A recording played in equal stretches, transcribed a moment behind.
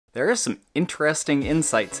There are some interesting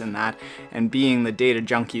insights in that, and being the data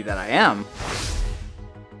junkie that I am,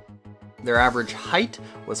 their average height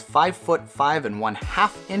was 5'5" and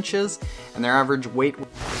 1/2 inches, and their average weight was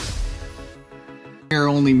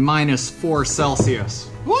only -4 Celsius.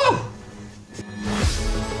 Woo!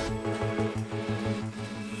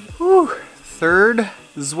 Whew. Third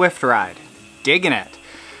Zwift ride. Digging it.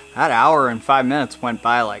 That hour and 5 minutes went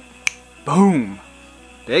by like boom.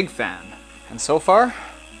 Big fan. And so far,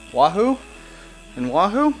 Wahoo and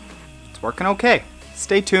Wahoo, it's working okay.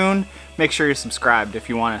 Stay tuned. Make sure you're subscribed if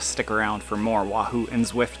you want to stick around for more Wahoo and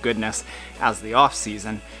Zwift goodness as the off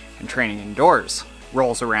season and training indoors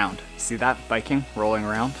rolls around. See that biking rolling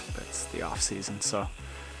around? That's the off season, so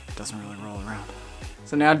it doesn't really roll around.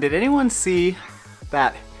 So now, did anyone see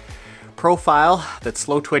that profile that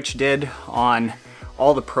Slow Twitch did on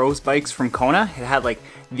all the pros bikes from Kona? It had like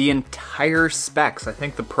the entire specs. I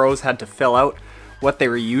think the pros had to fill out what they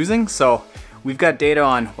were using. So we've got data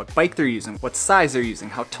on what bike they're using, what size they're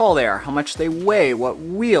using, how tall they are, how much they weigh, what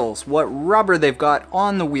wheels, what rubber they've got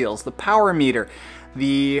on the wheels, the power meter,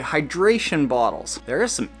 the hydration bottles. There are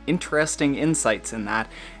some interesting insights in that,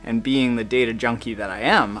 and being the data junkie that I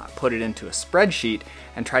am, I put it into a spreadsheet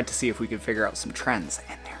and tried to see if we could figure out some trends,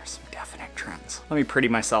 and there are some definite trends. Let me pretty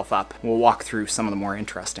myself up. We'll walk through some of the more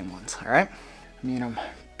interesting ones, all right? I mean, I'm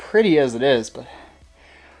pretty as it is, but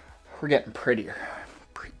we're getting prettier.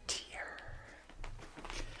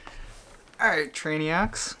 All right,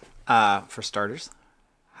 Trainiacs. For starters,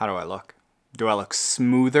 how do I look? Do I look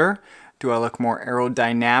smoother? Do I look more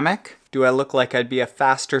aerodynamic? Do I look like I'd be a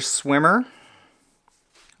faster swimmer?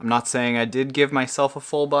 I'm not saying I did give myself a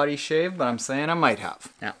full body shave, but I'm saying I might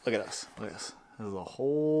have. Now, look at this. Look at this. This is a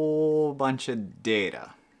whole bunch of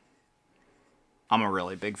data. I'm a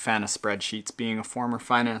really big fan of spreadsheets, being a former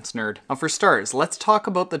finance nerd. Now, for starters, let's talk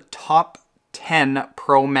about the top 10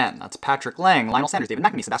 pro men. That's Patrick Lang, Lionel Sanders, David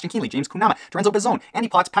McNamee, Sebastian Kienle, James Kunama, Lorenzo Bazzone, Andy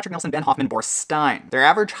Potts, Patrick Nelson, Ben Hoffman, Boris Stein. Their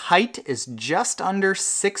average height is just under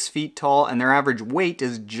 6 feet tall, and their average weight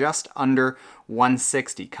is just under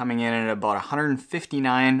 160, coming in at about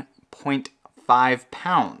 159.5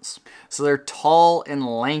 pounds. So they're tall and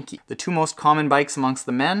lanky. The two most common bikes amongst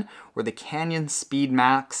the men were the Canyon Speed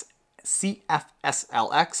Max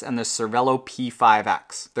CFSLX and the Cervelo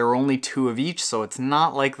P5X. There are only 2 of each, so it's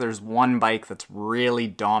not like there's one bike that's really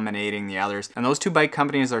dominating the others. And those 2 bike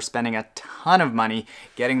companies are spending a ton of money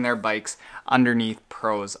getting their bikes underneath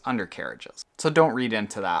pros' undercarriages. So don't read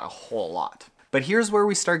into that a whole lot. But here's where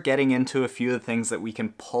we start getting into a few of the things that we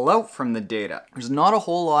can pull out from the data. There's not a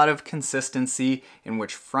whole lot of consistency in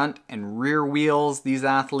which front and rear wheels these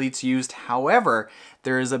athletes used. However,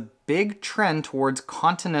 there is a big trend towards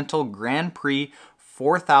Continental Grand Prix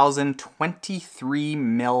 4023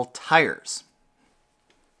 mil tires.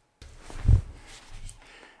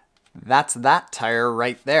 That's that tire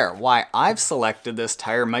right there. Why I've selected this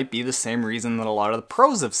tire might be the same reason that a lot of the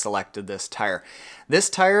pros have selected this tire. This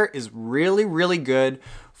tire is really, really good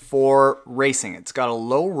for racing. It's got a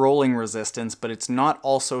low rolling resistance, but it's not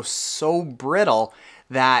also so brittle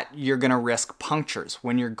that you're gonna risk punctures.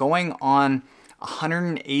 When you're going on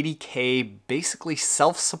 180K basically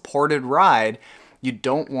self-supported ride, you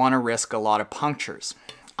don't wanna risk a lot of punctures.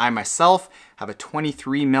 I myself have a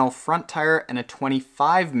 23 mil front tire and a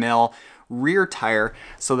 25 mil rear tire,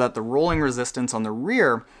 so that the rolling resistance on the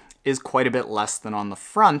rear is quite a bit less than on the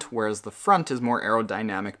front, whereas the front is more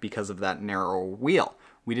aerodynamic because of that narrow wheel.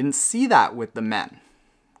 We didn't see that with the men.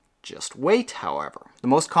 Just wait, however. The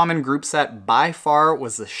most common group set by far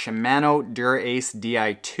was the Shimano Dura-Ace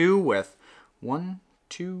Di2 with 1,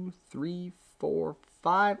 2, 3, 4,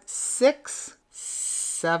 5, 6,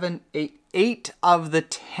 7, 8 of the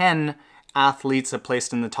 10 athletes that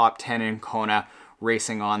placed in the top 10 in Kona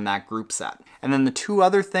racing on that group set. And then the 2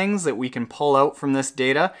 other things that we can pull out from this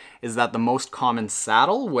data is that the most common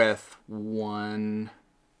saddle with 1,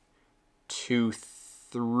 2,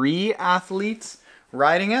 3 athletes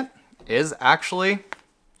riding it is actually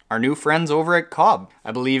our new friends over at Cobb.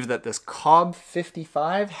 I believe that this Cobb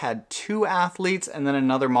 55 had 2 athletes, and then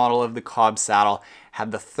another model of the Cobb saddle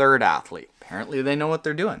had the 3rd athlete. Apparently they know what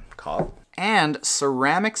they're doing, Cobb. And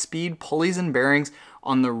ceramic speed pulleys and bearings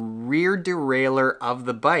on the rear derailleur of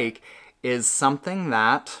the bike is something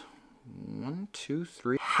that 1, 2,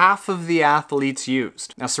 3, half of the athletes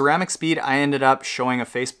used. Now, ceramic speed, I ended up showing a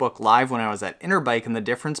Facebook Live when I was at Interbike, and the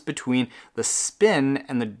difference between the spin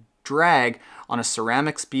and the drag on a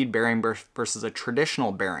ceramic speed bearing versus a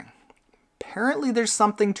traditional bearing. Apparently there's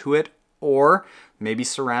something to it, or maybe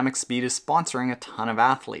ceramic speed is sponsoring a ton of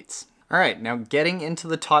athletes. All right, now getting into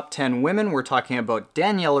the top 10 women, we're talking about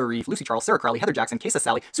Daniela Reef, Lucy Charles, Sarah Carley, Heather Jackson, Kesa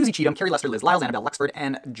Sally, Susie Cheatham, Carrie Lester, Liz Lyles, Annabelle Luxford,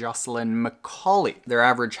 and Jocelyn McCauley. Their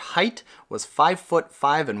average height was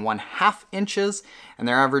 5'5" and 1/2 inches, and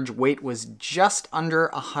their average weight was just under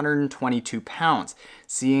 122 pounds.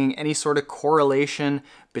 Seeing any sort of correlation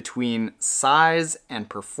between size and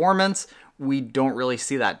performance, we don't really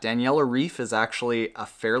see that. Daniela Reef is actually a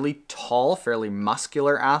fairly tall, fairly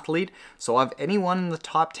muscular athlete. So of anyone in the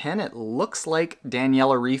top 10, it looks like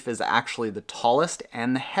Daniela Reef is actually the tallest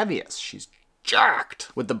and the heaviest. She's jacked.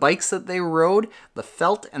 With the bikes that they rode, the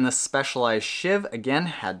Felt and the Specialized Shiv, again,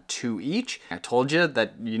 had 2 each. I told you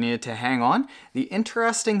that you needed to hang on. The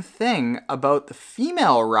interesting thing about the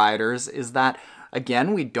female riders is that,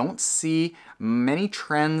 again, we don't see many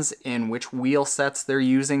trends in which wheel sets they're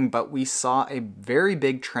using, but we saw a very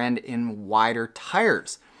big trend in wider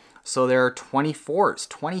tires. So there are 24s,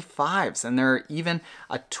 25s, and there are even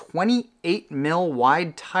a 28 mil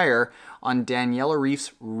wide tire on Daniela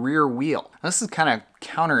Reef's rear wheel. Now, this is kind of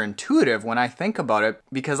counterintuitive when I think about it,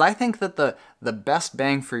 because I think that the best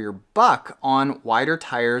bang for your buck on wider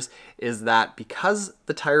tires is that because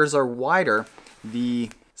the tires are wider,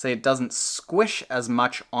 say it doesn't squish as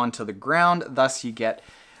much onto the ground, thus you get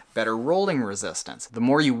better rolling resistance. The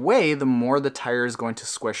more you weigh, the more the tire is going to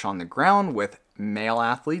squish on the ground. With male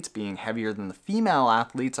athletes being heavier than the female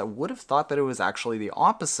athletes, I would have thought that it was actually the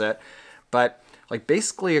opposite, but like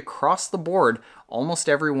basically across the board, almost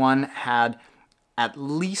everyone had at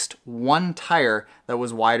least one tire that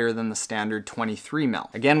was wider than the standard 23 mil.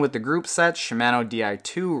 Again, with the group sets, Shimano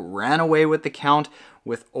Di2 ran away with the count,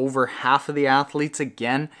 with over half of the athletes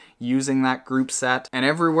again using that group set. And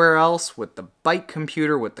everywhere else, with the bike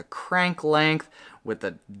computer, with the crank length, with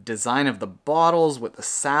the design of the bottles, with the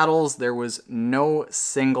saddles, there was no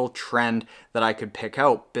single trend that I could pick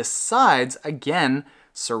out, besides, again,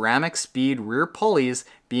 ceramic speed rear pulleys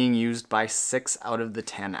being used by 6 out of the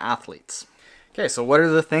 10 athletes. Okay, so what are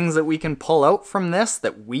the things that we can pull out from this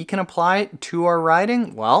that we can apply to our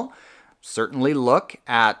riding? Well, certainly look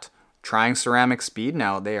at trying ceramic speed.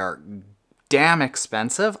 Now, they are damn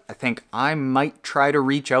expensive. I think I might try to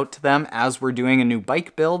reach out to them as we're doing a new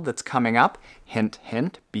bike build that's coming up. Hint,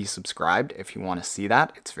 hint, be subscribed if you want to see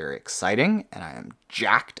that. It's very exciting, and I am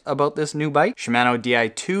jacked about this new bike. Shimano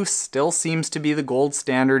Di2 still seems to be the gold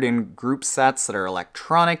standard in group sets that are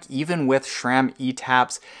electronic, even with SRAM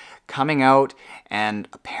E-TAPs coming out and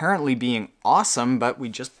apparently being awesome, but we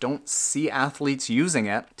just don't see athletes using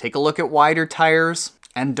it. Take a look at wider tires,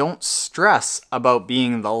 and don't stress about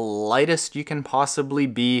being the lightest you can possibly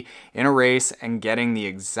be in a race and getting the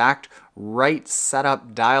exact right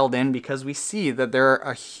setup dialed in, because we see that there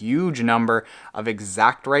are a huge number of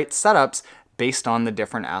exact right setups based on the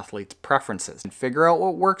different athletes' preferences. And figure out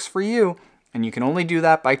what works for you, and you can only do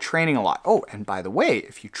that by training a lot. Oh, and by the way,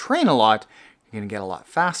 if you train a lot, you're gonna get a lot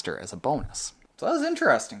faster as a bonus. So that was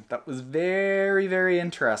interesting. That was very, very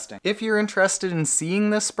interesting. If you're interested in seeing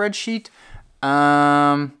this spreadsheet,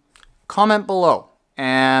 comment below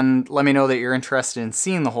and let me know that you're interested in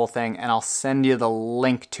seeing the whole thing, and I'll send you the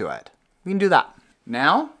link to it. We can do that.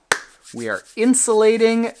 Now, we are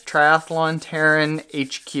insulating Triathlon Taren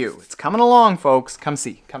HQ. It's coming along, folks. Come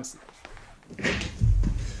see, come see.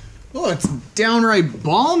 Oh, it's downright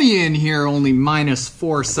balmy in here, only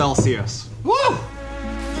 -4 Celsius. Woo!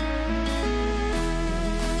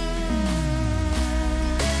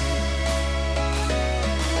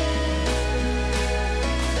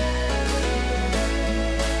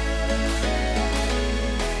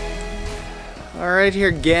 All right here,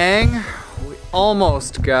 gang. We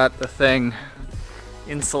almost got the thing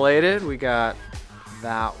insulated. We got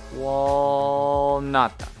that wall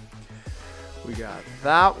not done. We got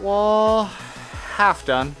that wall half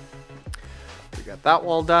done. We got that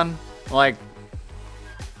wall done. Like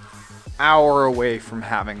hour away from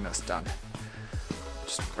having this done.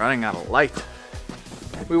 Just running out of light.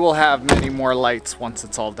 We will have many more lights once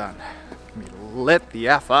it's all done. We lit the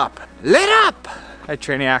F up. Lit up! Hi,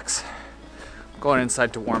 Trainiacs. Going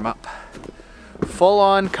inside to warm up. Full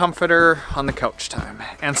on comforter on the couch time.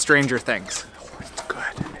 And Stranger Things. Oh, it's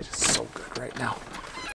good. It is so good right now.